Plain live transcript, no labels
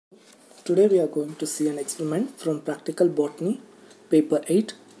Today we are going to see an experiment from Practical Botany, Paper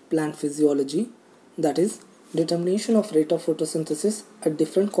 8, Plant Physiology, that is, determination of rate of photosynthesis at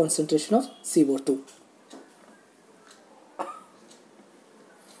different concentration of CO2.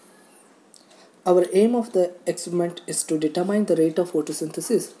 Our aim of the experiment is to determine the rate of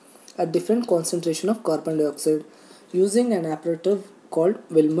photosynthesis at different concentration of carbon dioxide using an apparatus called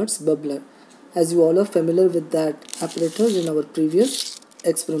Wilmot's bubbler. As you all are familiar with that apparatus in our previous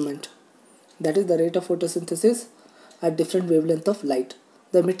experiment. That is the rate of photosynthesis at different wavelength of light.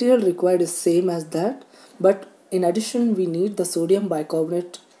 The material required is same as that, but in addition we need the sodium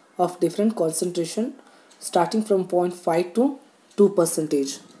bicarbonate of different concentration starting from 0.5 to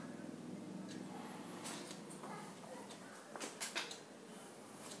 2%.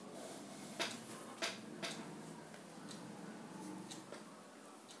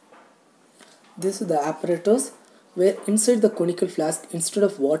 This is the apparatus where inside the conical flask, instead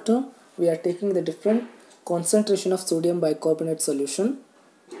of water, we are taking the different concentration of sodium bicarbonate solution.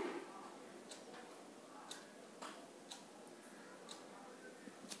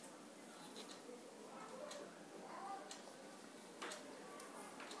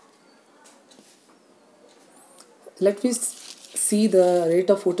 Let me see the rate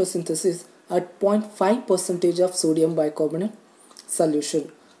of photosynthesis at 0.5% of sodium bicarbonate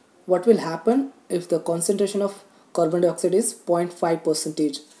solution. What will happen if the concentration of carbon dioxide is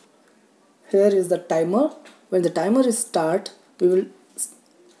 0.5%? Here is the timer. When the timer is start, we will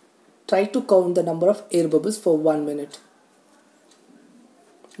try to count the number of air bubbles for 1 minute.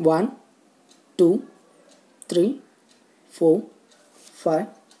 1, 2, 3, 4, 5,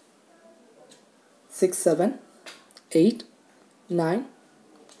 6, 7, 8, 9,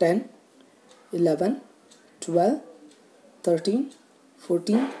 10, 11, 12, 13,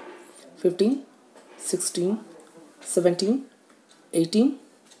 14, 15, 16, 17, 18,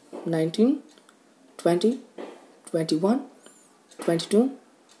 19, 20, 21, 22,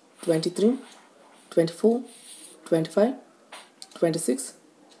 23, 24, 25, 26,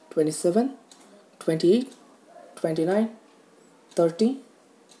 27, 28, 29, 30,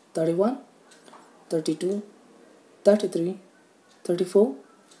 31, 32, 33, 34,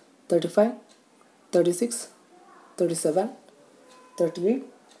 35, 36, 37, 38,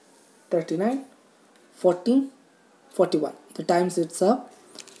 39, 40, 41. The times it's up.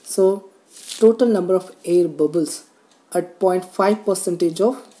 So total number of air bubbles at 0.5%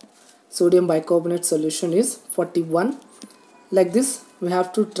 of sodium bicarbonate solution is 41. Like this, we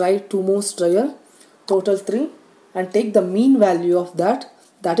have to try 2 more trial, total 3, and take the mean value of that.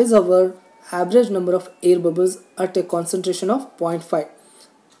 That is our average number of air bubbles at a concentration of 0.5.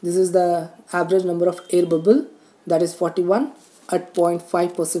 This is the average number of air bubble, that is 41 at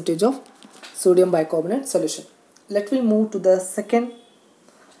 0.5% of sodium bicarbonate solution. Let me move to the second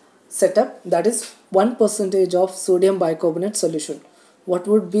setup, that is 1% of sodium bicarbonate solution. What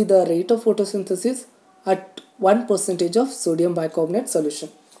would be the rate of photosynthesis at 1% of sodium bicarbonate solution?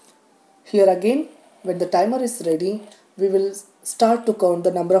 Here again, when the timer is ready, we will start to count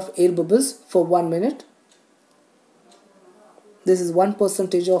the number of air bubbles for 1 minute. This is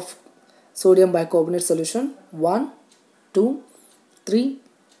 1% of sodium bicarbonate solution. 1, 2, 3,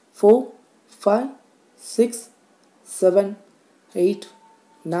 4, 5, 6, 7, 8,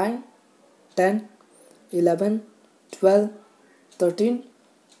 9, 10, 11, 12, 13,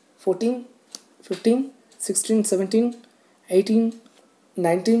 14, 15, 16, 17, 18,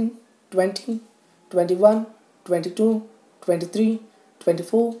 19, 20, 21, 22, 23,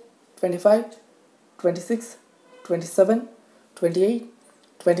 24, 25, 26, 27, 28,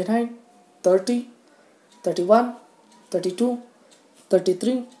 29, 30, 31, 32,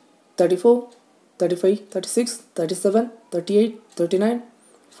 33, 34, 35, 36, 37, 38, 39,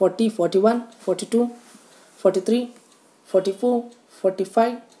 40, 41, 42, 43, 44,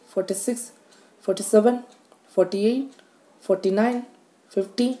 45, 46, 47, 48, 49,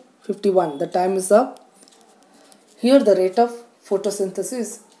 50, 51. The time is up. Here the rate of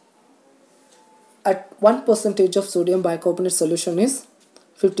photosynthesis at 1% of sodium bicarbonate solution is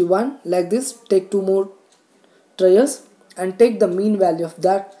 51. Like this, take 2 more trials and take the mean value of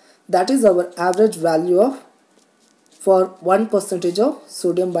that. That is our average value of for 1% of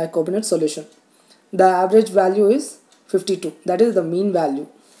sodium bicarbonate solution. The average value is 52. That is the mean value.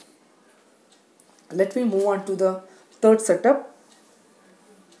 Let me move on to the third setup,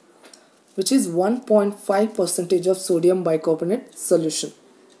 which is 1.5% of sodium bicarbonate solution.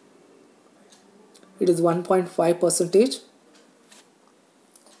 It is 1.5%.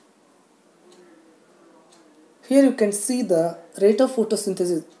 Here you can see the rate of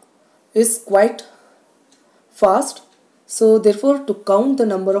photosynthesis is quite fast. So therefore, to count the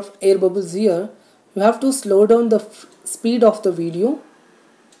number of air bubbles here, you have to slow down the speed of the video.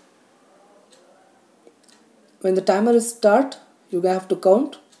 When the timer is start, you have to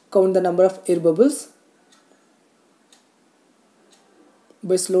count the number of air bubbles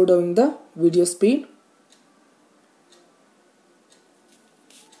by slow down the video speed.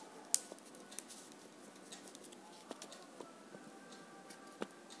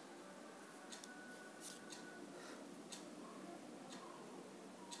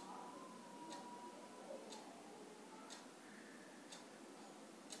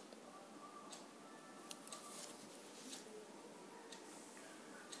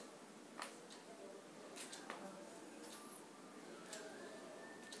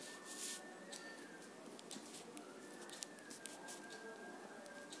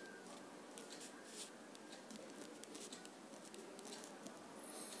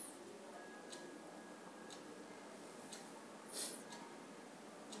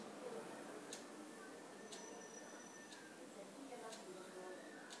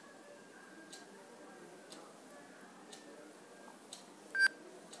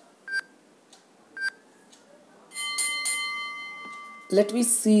 Let me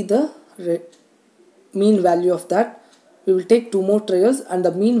see the mean value of that. We will take 2 more trials and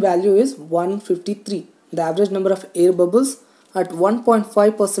the mean value is 153. The average number of air bubbles at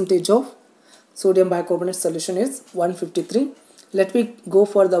 1.5% of sodium bicarbonate solution is 153. Let me go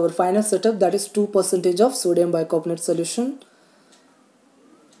for our final setup, that is 2% of sodium bicarbonate solution.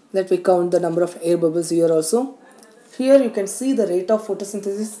 Let me count the number of air bubbles here also. Here you can see the rate of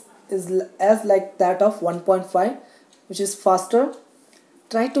photosynthesis is as like that of 1.5, which is faster.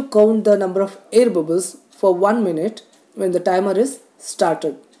 Try to count the number of air bubbles for 1 minute when the timer is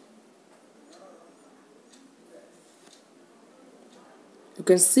started. You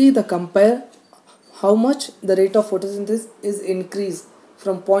can see the compare how much the rate of photosynthesis is increased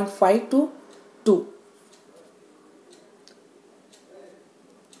from 0.5 to 2.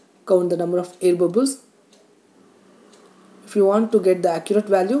 Count the number of air bubbles. If you want to get the accurate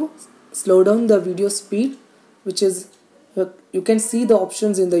value, slow down the video speed, which is you can see the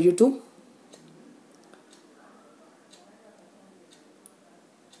options in the YouTube.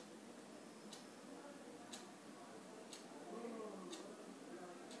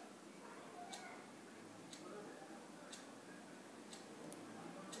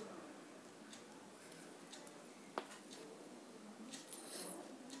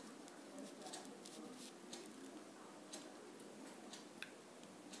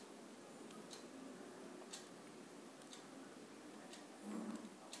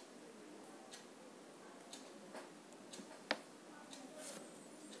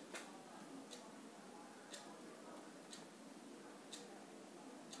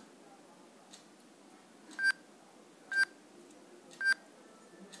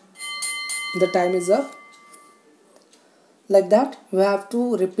 The time is up. Like that, you have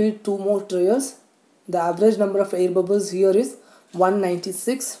to repeat 2 more trials. The average number of air bubbles here is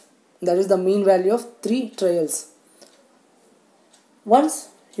 196. That is the mean value of 3 trials. Once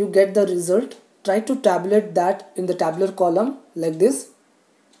you get the result, try to tabulate that in the tabular column like this.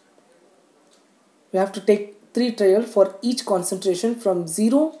 You have to take 3 trials for each concentration from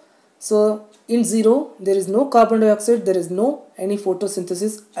 0. So in 0 there is no carbon dioxide, there is no any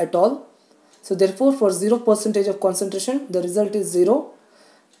photosynthesis at all. So therefore for 0% of concentration the result is 0.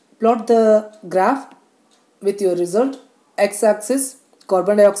 Plot the graph with your result. X-axis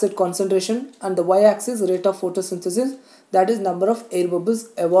carbon dioxide concentration and the y-axis rate of photosynthesis, that is number of air bubbles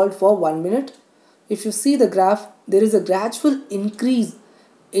evolved for 1 minute. If you see the graph, there is a gradual increase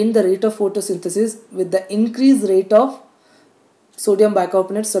in the rate of photosynthesis with the increased rate of sodium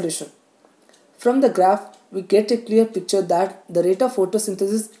bicarbonate solution. From the graph, we get a clear picture that the rate of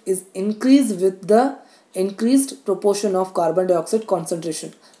photosynthesis is increased with the increased proportion of carbon dioxide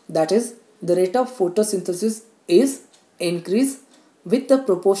concentration. That is, the rate of photosynthesis is increased with the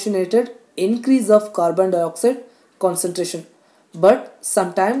proportionated increase of carbon dioxide concentration. But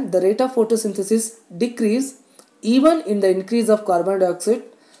sometimes the rate of photosynthesis decrease even in the increase of carbon dioxide.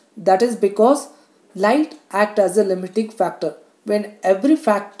 That is because light acts as a limiting factor. When every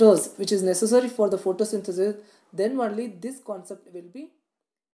factors which is necessary for the photosynthesis, then only this concept will be